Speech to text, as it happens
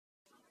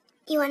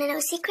You want to know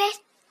a secret?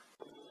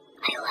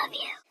 I love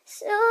you.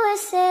 So I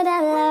said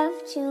I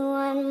loved you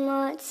one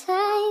more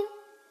time,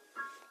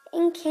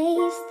 in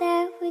case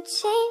that would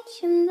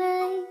change your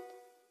mind.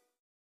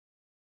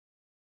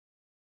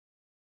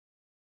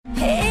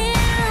 Hey,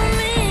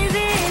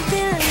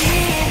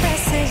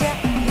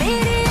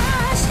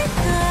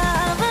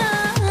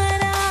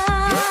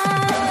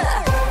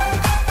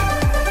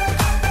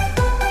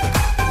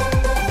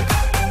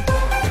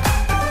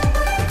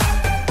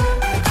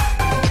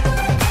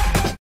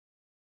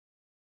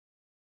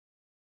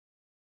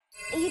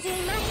 are you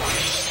doing magic?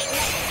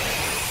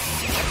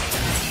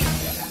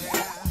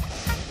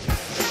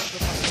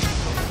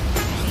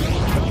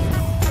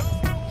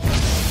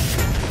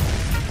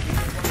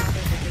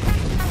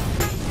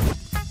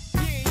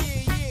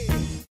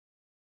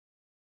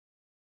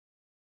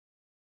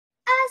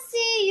 I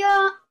see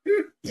your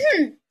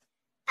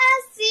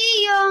I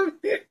see your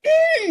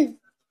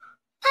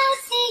I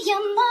see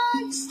your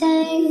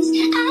monsters,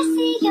 I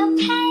see your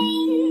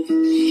pain.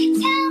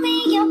 Tell me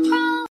your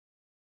problems.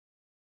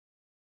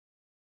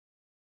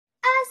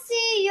 I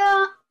see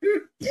your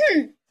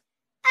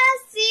I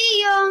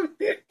see your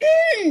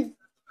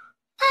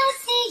I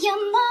see your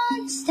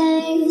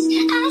monsters,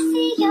 I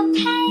see your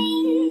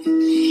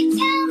pain.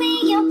 Tell me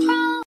your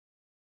problems.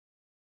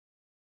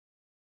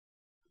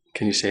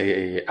 Can you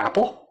say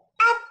apple?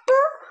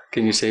 Apple.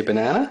 Can you say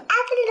banana?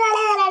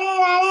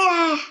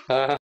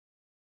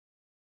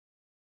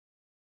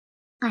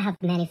 I have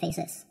many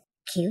faces.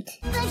 Cute.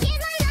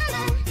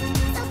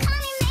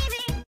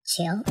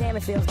 Chill. Damn,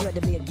 it feels good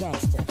to be a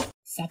gangster.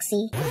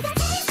 Sexy.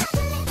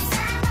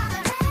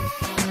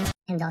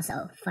 And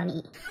also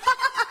funny.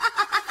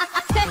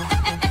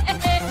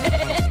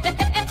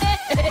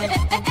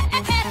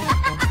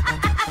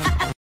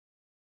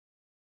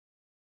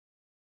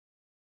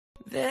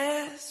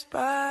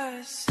 Despacito,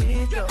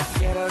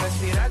 quiero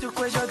respirar tu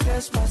cuello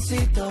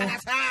despacito.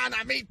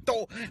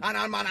 Anamito,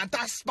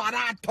 anamanatas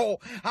barato,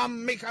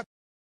 amiga.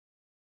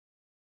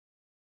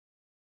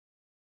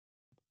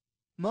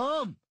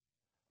 Mom!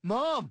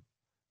 Mom!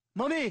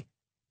 Mommy!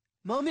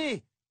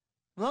 Mommy!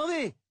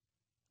 Mommy!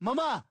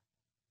 Mama!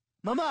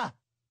 Mama!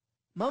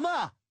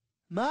 Mama!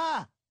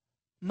 Ma!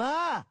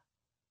 Ma!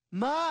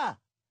 Ma!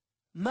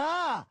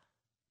 Ma!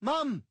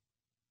 Mom!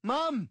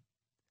 Mom!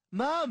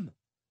 Mom!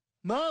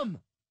 Mom!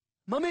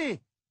 Mommy!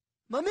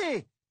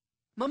 Mommy!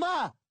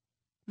 Mama!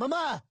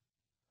 Mama!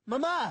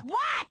 Mama!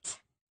 What?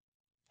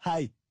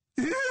 Hi.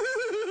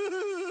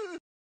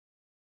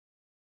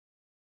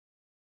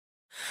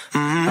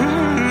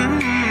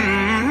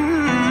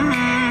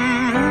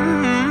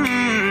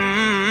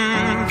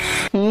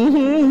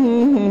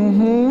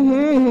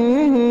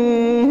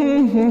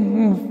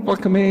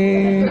 Fuck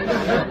me,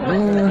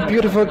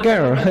 beautiful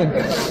girl.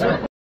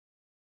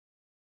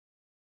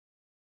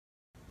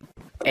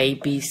 A,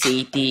 B,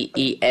 C, D,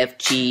 E, F,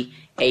 G,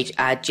 H,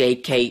 I, J,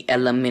 K,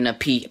 L, M, N,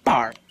 P,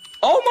 R.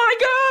 Oh my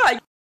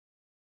God!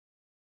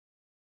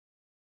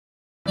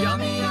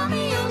 Yummy,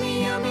 yummy,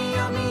 yummy, yummy,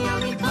 yummy,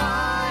 yummy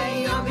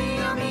pie. Yummy,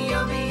 yummy,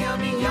 yummy,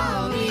 yummy,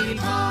 yummy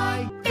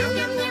pie. Yum,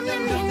 yum, yum,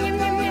 yum, yum, yum,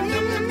 yum, yum,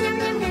 yum,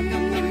 yum,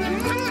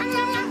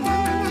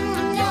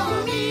 yum,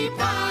 yummy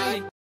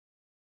pie.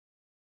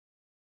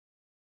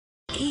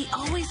 He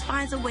always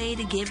finds a way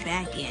to get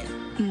back in.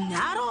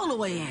 Not all the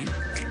way in.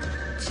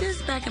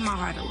 Just back in my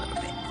heart a little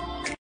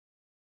bit.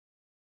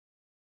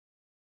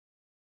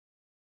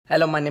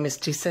 Hello, my name is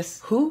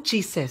Jesus. Who?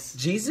 Jesus.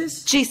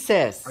 Jesus?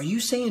 Jesus. Are you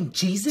saying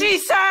Jesus?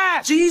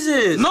 Jesus!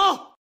 Jesus!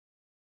 No!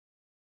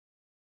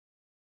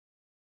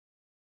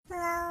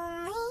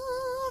 Lonely,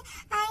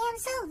 I am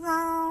so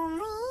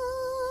lonely.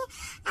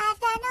 I've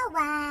got no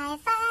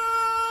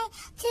Wi-Fi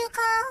to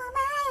call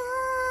my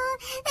own.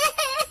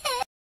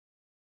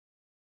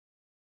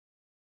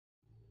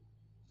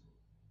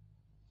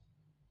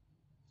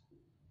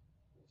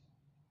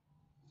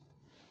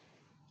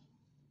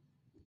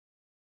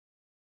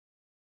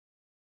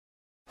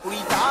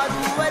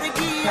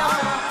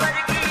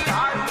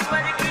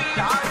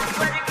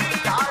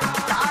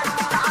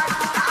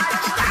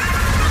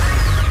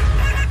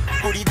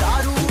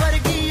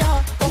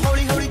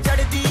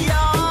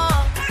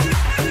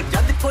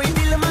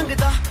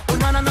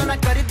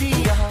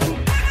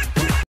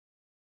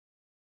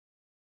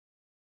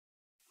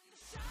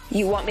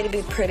 You want me to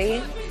be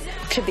pretty,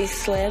 to be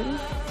slim,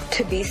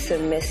 to be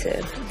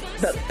submissive.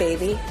 But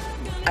baby,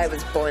 I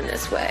was born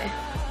this way.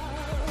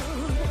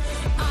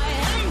 I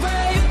am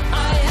brave,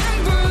 I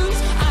am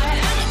bruised, I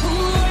am who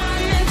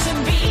I'm meant to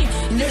be.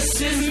 This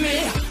is me.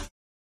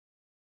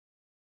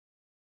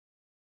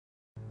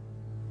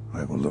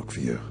 I will look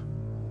for you.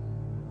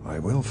 I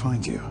will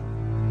find you.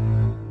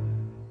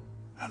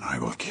 And I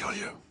will kill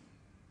you.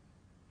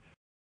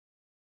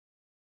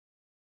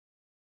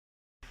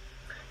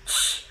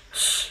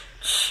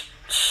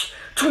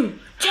 Chung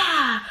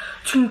cha,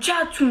 chung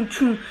cha, chung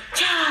chung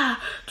cha,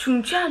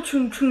 chung cha,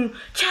 chung chung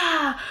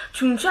cha,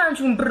 chung cha,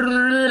 chung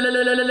brrrr.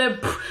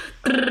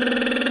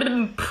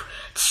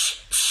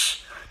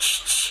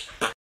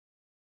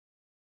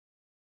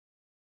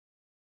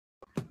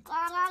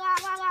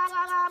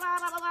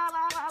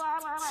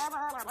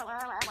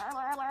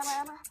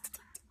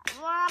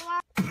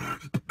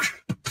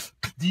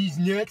 these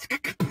nuts.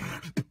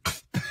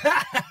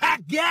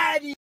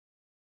 Got it.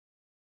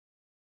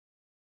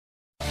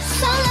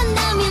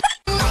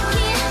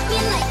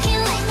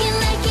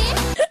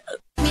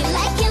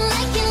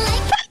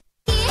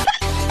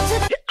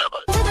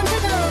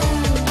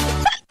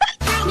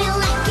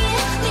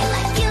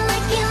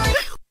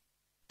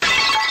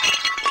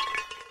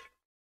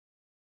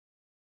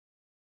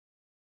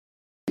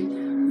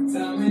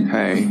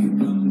 Hey,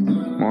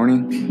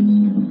 morning.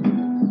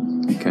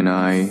 Can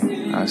I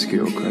ask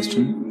you a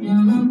question?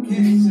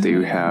 Do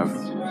you have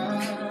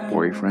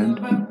boyfriend?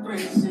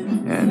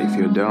 And if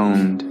you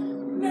don't,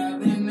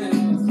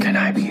 can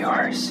I be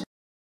yours?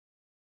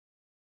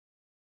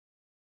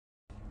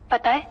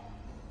 पता है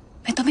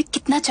मैं तुम्हें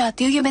कितना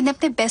चाहती हूँ ये मैंने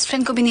अपने बेस्ट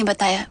फ्रेंड को भी नहीं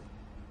बताया।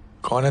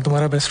 कौन है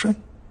तुम्हारा बेस्ट फ्रेंड?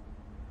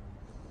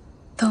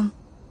 तुम।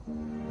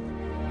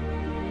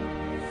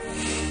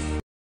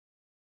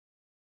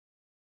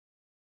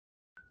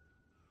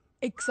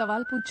 एक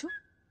सवाल पूछूं?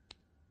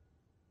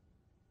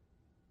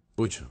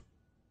 पूछो।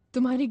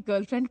 तुम्हारी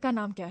गर्लफ्रेंड का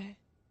नाम क्या है?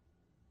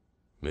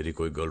 मेरी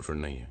कोई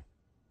गर्लफ्रेंड नहीं है।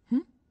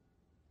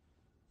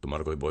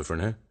 तुम्हारा कोई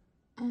बॉयफ्रेंड है?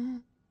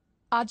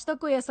 आज तक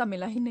कोई ऐसा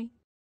मिला ही नहीं।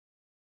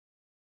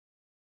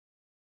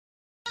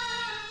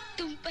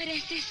 तुम पर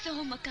ऐसे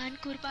 100 मकान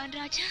कुर्बान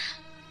राजा,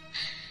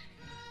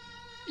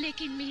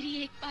 लेकिन मेरी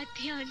एक बात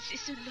ध्यान से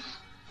सुन लो।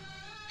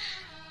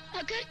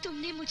 अगर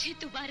तुमने मुझे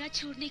दोबारा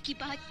छोड़ने की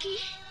बात की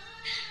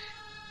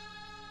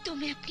तो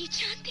मैं अपनी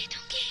जान दे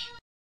दूंगी।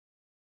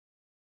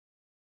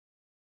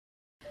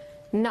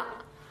 ना,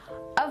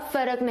 अब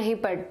फर्क नहीं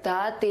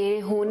पड़ता तेरे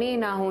होने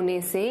ना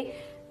होने से।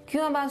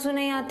 क्यों अब आंसू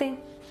नहीं आते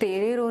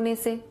तेरे रोने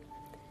से?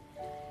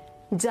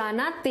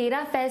 जाना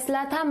तेरा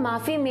फैसला था,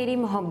 माफी मेरी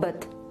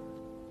मोहब्बत,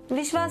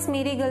 विश्वास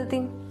मेरी गलती,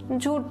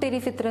 झूठ तेरी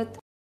फितरत।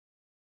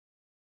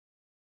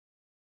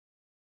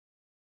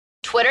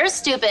 Twitter is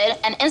stupid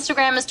and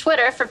Instagram is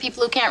Twitter for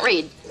people who can't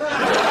read.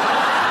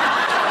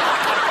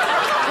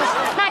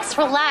 Max,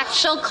 relax,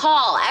 she'll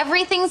call.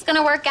 Everything's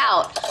gonna work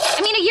out.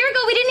 I mean, a year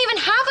ago we didn't even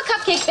have a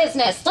cupcake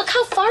business. Look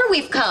how far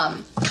we've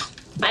come.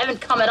 I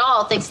haven't come at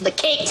all thanks to the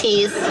cake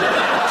teas.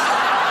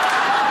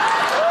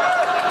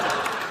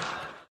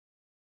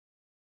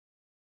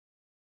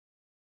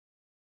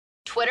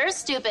 Twitter is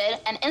stupid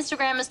and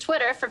Instagram is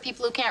Twitter for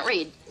people who can't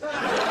read.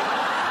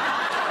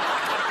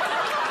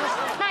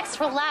 Max,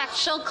 relax,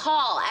 she'll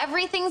call.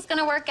 Everything's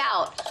gonna work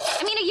out.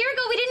 I mean, a year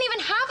ago we didn't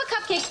even have a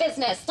cupcake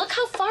business. Look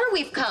how far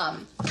we've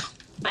come.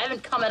 I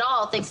haven't come at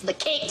all thanks to the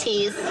cake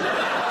teas.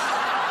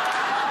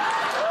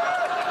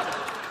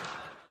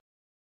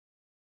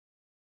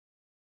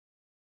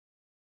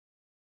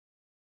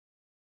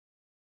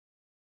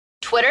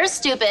 Twitter is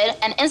stupid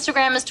and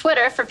Instagram is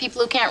Twitter for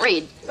people who can't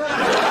read.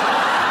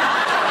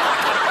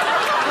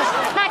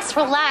 Max,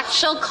 relax,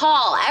 she'll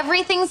call.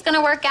 Everything's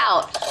gonna work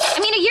out. I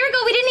mean, a year ago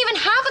we didn't even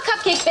have a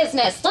cupcake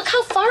business. Look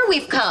how far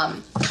we've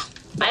come.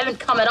 I haven't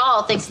come at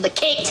all thanks to the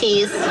cake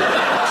teas.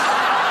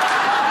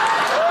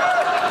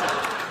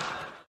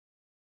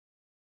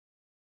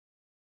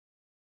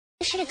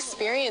 You should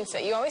experience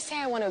it. You always say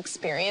I want to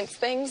experience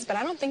things, but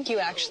I don't think you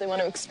actually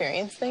want to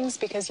experience things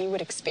because you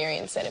would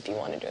experience it if you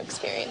wanted to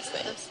experience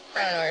things. I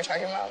don't know what you're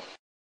talking about.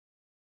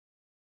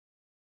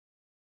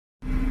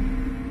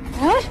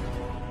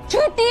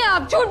 झूठी है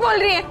आप, झूठ बोल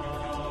रही है।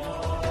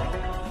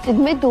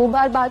 दिन में 2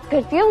 बार बात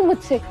करती है वो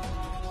मुझसे।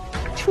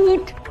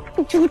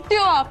 झूठे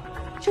हो आप,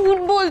 झूठ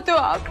बोलते हो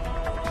आप।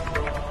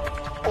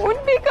 फोन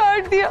भी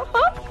काट दिया।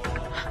 हाँ,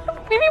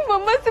 मेरी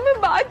मम्मा से मैं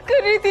बात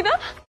कर रही थी ना,